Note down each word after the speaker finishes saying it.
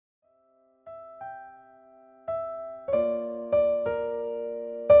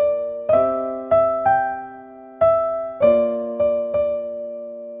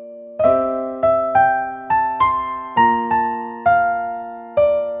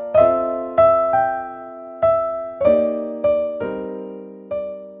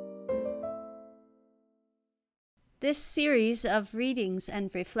This series of readings and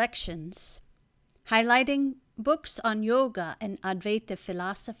reflections, highlighting books on yoga and Advaita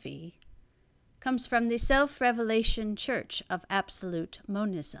philosophy, comes from the Self-Revelation Church of Absolute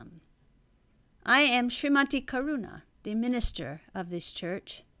Monism. I am Srimati Karuna, the minister of this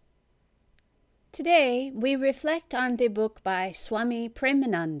church. Today, we reflect on the book by Swami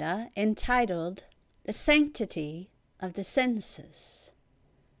Premananda entitled The Sanctity of the Senses.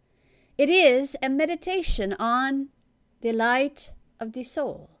 It is a meditation on the light of the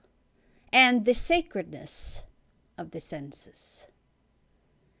soul and the sacredness of the senses.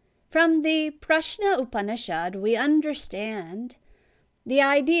 From the Prashna Upanishad, we understand the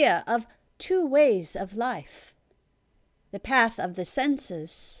idea of two ways of life, the path of the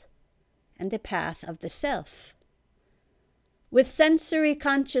senses and the path of the self. With sensory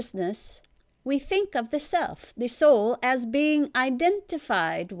consciousness, we think of the self, the soul, as being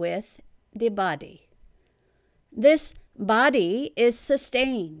identified with the body. This body is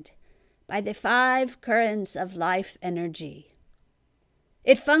sustained by the 5 currents of life energy.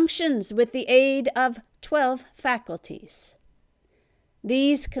 It functions with the aid of 12 faculties.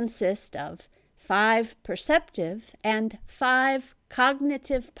 These consist of 5 perceptive and 5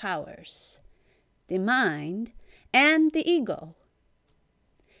 cognitive powers, the mind and the ego.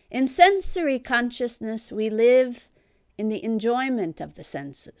 In sensory consciousness, we live in the enjoyment of the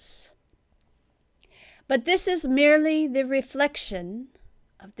senses. But this is merely the reflection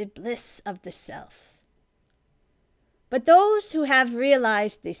of the bliss of the self. But those who have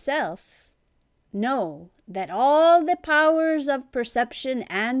realized the self know that all the powers of perception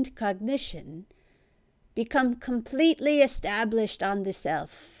and cognition become completely established on the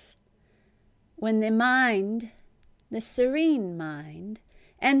self when the mind, the serene mind,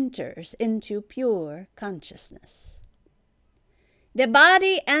 enters into pure consciousness. The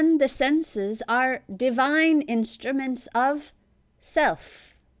body and the senses are divine instruments of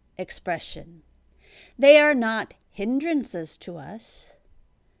self-expression. They are not hindrances to us.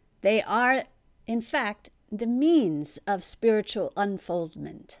 They are, in fact, the means of spiritual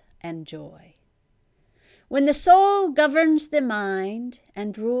unfoldment and joy. When the soul governs the mind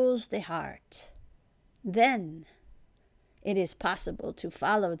and rules the heart, then it is possible to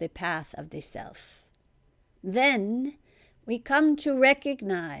follow the path of the self. Then we come to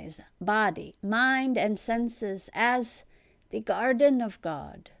recognize body, mind, and senses as the garden of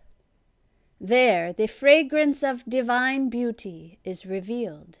God. There, the fragrance of divine beauty is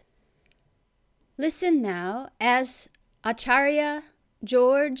revealed. Listen now as Acharya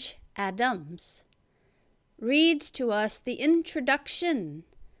George Adams reads to us the introduction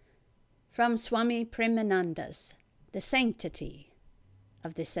from Swami Premananda's The Sanctity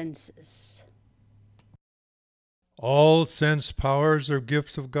of the Senses. All sense powers are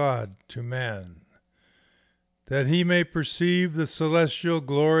gifts of God to man, that he may perceive the celestial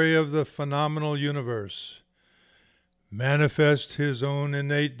glory of the phenomenal universe, manifest his own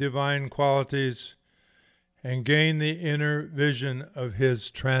innate divine qualities, and gain the inner vision of his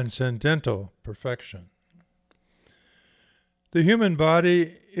transcendental perfection. The human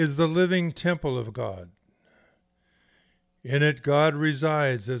body is the living temple of God. In it God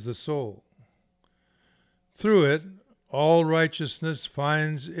resides as the soul. Through it, all righteousness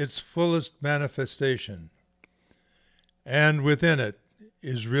finds its fullest manifestation, and within it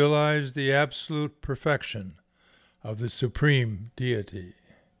is realized the absolute perfection of the Supreme Deity.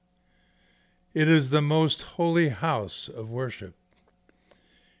 It is the most holy house of worship.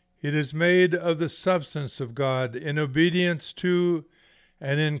 It is made of the substance of God in obedience to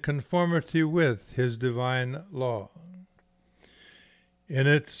and in conformity with His divine law. In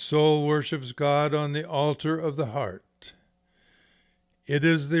it, soul worships God on the altar of the heart. It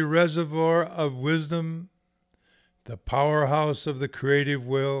is the reservoir of wisdom, the powerhouse of the creative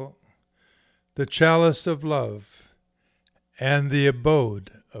will, the chalice of love, and the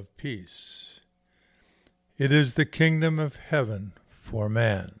abode of peace. It is the kingdom of heaven for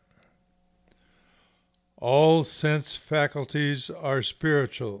man. All sense faculties are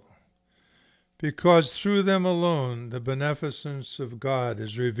spiritual, because through them alone the beneficence of God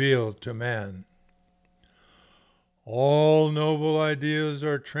is revealed to man. All noble ideas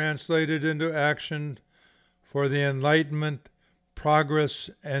are translated into action for the enlightenment,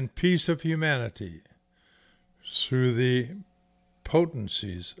 progress, and peace of humanity through the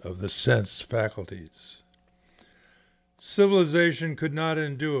potencies of the sense faculties. Civilization could not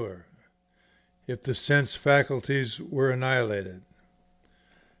endure if the sense faculties were annihilated.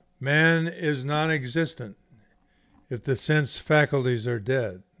 Man is non-existent if the sense faculties are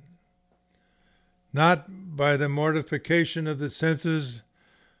dead. Not by the mortification of the senses,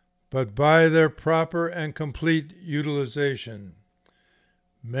 but by their proper and complete utilization,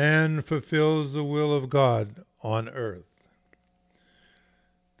 man fulfills the will of God on earth.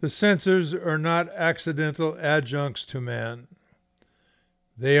 The senses are not accidental adjuncts to man.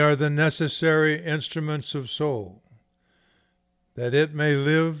 They are the necessary instruments of soul, that it may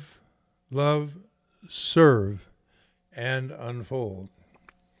live, love, serve, and unfold.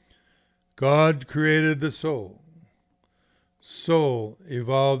 God created the soul. Soul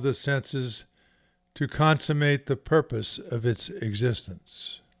evolved the senses to consummate the purpose of its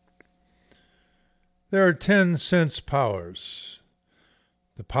existence. There are 10 sense powers: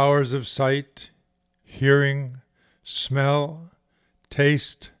 the powers of sight, hearing, smell,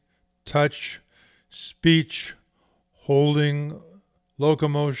 taste, touch, speech, holding,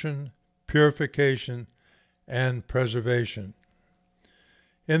 locomotion, purification, and preservation.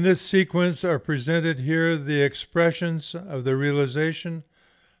 In this sequence are presented here the expressions of the realization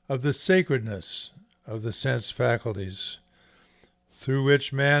of the sacredness of the sense faculties, through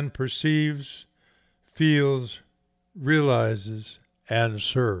which man perceives, feels, realizes, and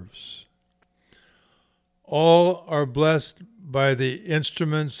serves. All are blessed by the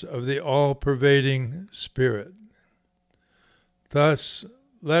instruments of the all-pervading Spirit. Thus,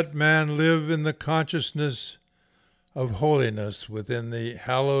 let man live in the consciousness of holiness within the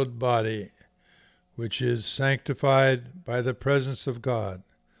hallowed body, which is sanctified by the presence of God,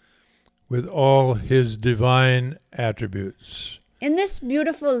 with all his divine attributes. In this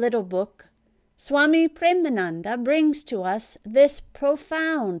beautiful little book, Swami Premananda brings to us this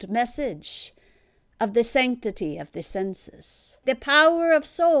profound message of the sanctity of the senses. The power of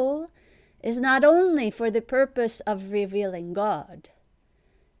soul is not only for the purpose of revealing God,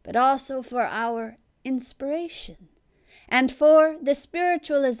 but also for our inspiration and for the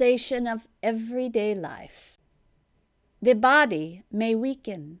spiritualization of everyday life. The body may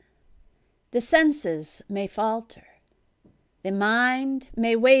weaken, the senses may falter, the mind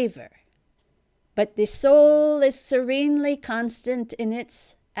may waver, but the soul is serenely constant in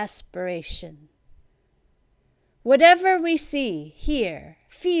its aspiration. Whatever we see, hear,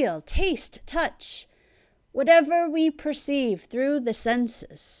 feel, taste, touch, whatever we perceive through the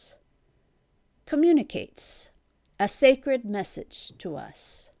senses, communicates a sacred message to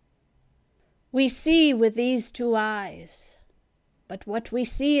us. We see with these 2 eyes, but what we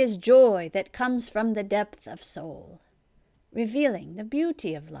see is joy that comes from the depth of soul, revealing the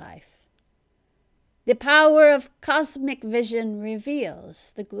beauty of life. The power of cosmic vision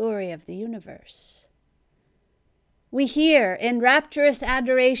reveals the glory of the universe. We hear in rapturous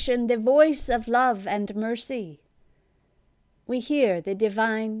adoration the voice of love and mercy. We hear the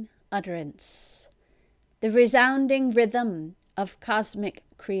divine utterance, the resounding rhythm of cosmic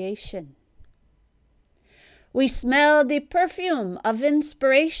creation. We smell the perfume of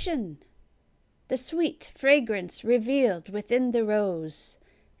inspiration, the sweet fragrance revealed within the rose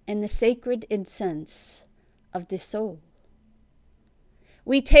and the sacred incense of the soul.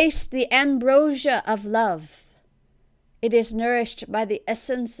 We taste the ambrosia of love. It is nourished by the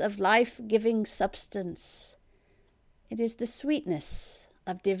essence of life-giving substance. It is the sweetness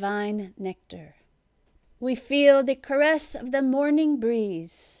of divine nectar. We feel the caress of the morning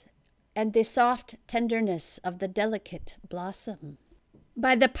breeze and the soft tenderness of the delicate blossom.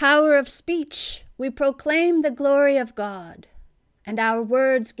 By the power of speech, we proclaim the glory of God, and our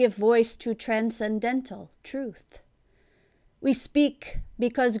words give voice to transcendental truth. We speak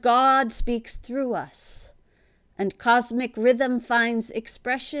because God speaks through us, and cosmic rhythm finds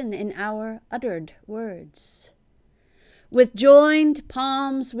expression in our uttered words. With joined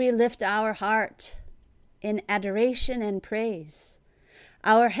palms we lift our heart in adoration and praise.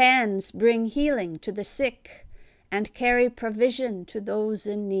 Our hands bring healing to the sick and carry provision to those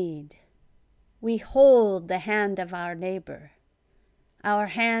in need. We hold the hand of our neighbor. Our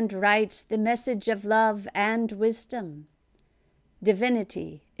hand writes the message of love and wisdom.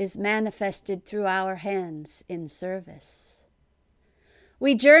 Divinity is manifested through our hands in service.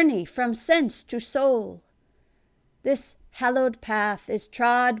 We journey from sense to soul. This hallowed path is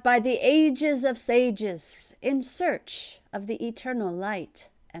trod by the ages of sages in search of the eternal light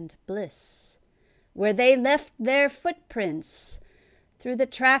and bliss, where they left their footprints through the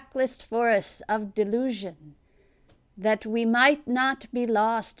trackless forests of delusion, that we might not be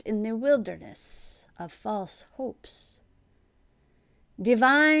lost in the wilderness of false hopes.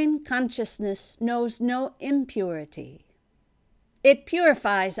 Divine consciousness knows no impurity. It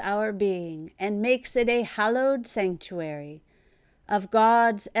purifies our being and makes it a hallowed sanctuary of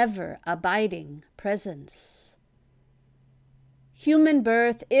God's ever-abiding presence. Human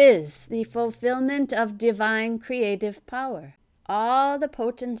birth is the fulfillment of divine creative power. all the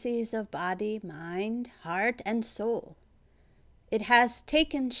potencies of body, mind, heart, and soul. It has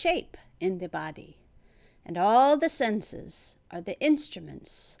taken shape in the body, and all the senses are the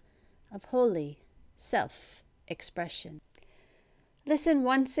instruments of holy self-expression. Listen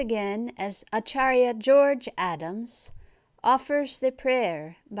once again as Acharya George Adams offers the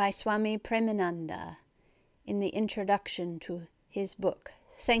prayer by Swami Premananda in the introduction to his book,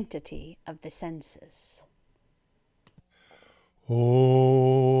 Sanctity of the Senses. Om.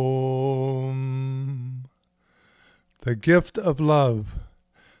 The Gift of Love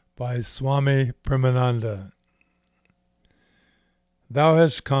by Swami Premananda. Thou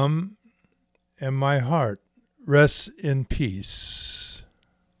hast come, and my heart rests in peace.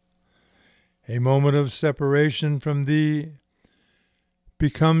 A moment of separation from thee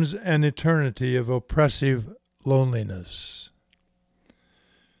becomes an eternity of oppressive loneliness.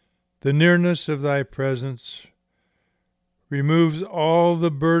 The nearness of thy presence removes all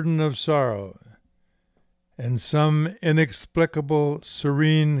the burden of sorrow, and some inexplicable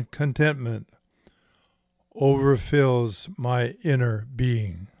serene contentment overfills my inner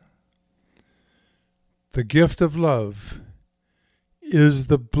being. The gift of love is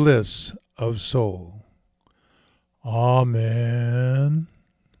the bliss of soul. Amen.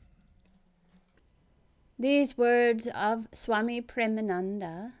 These words of Swami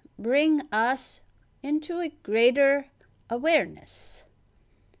Premananda bring us into a greater awareness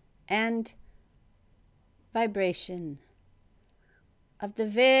and vibration of the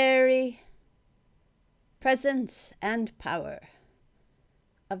very presence and power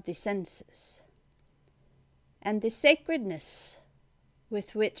of the senses and the sacredness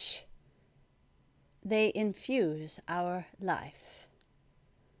with which they infuse our life.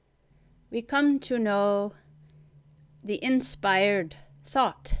 We come to know the inspired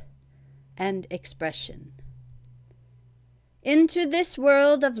thought and expression. Into this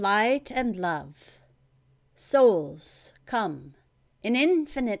world of light and love, souls come in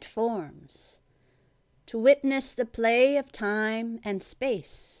infinite forms to witness the play of time and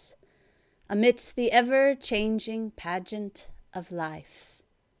space amidst the ever-changing pageant of life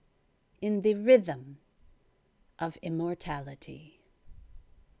in the rhythm of immortality.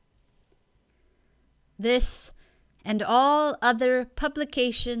 This and all other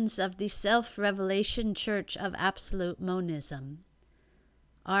publications of the Self-Revelation Church of Absolute Monism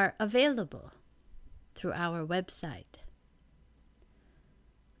are available through our website.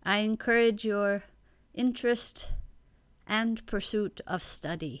 I encourage your interest and pursuit of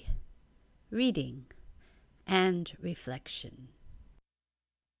study, reading, and reflection.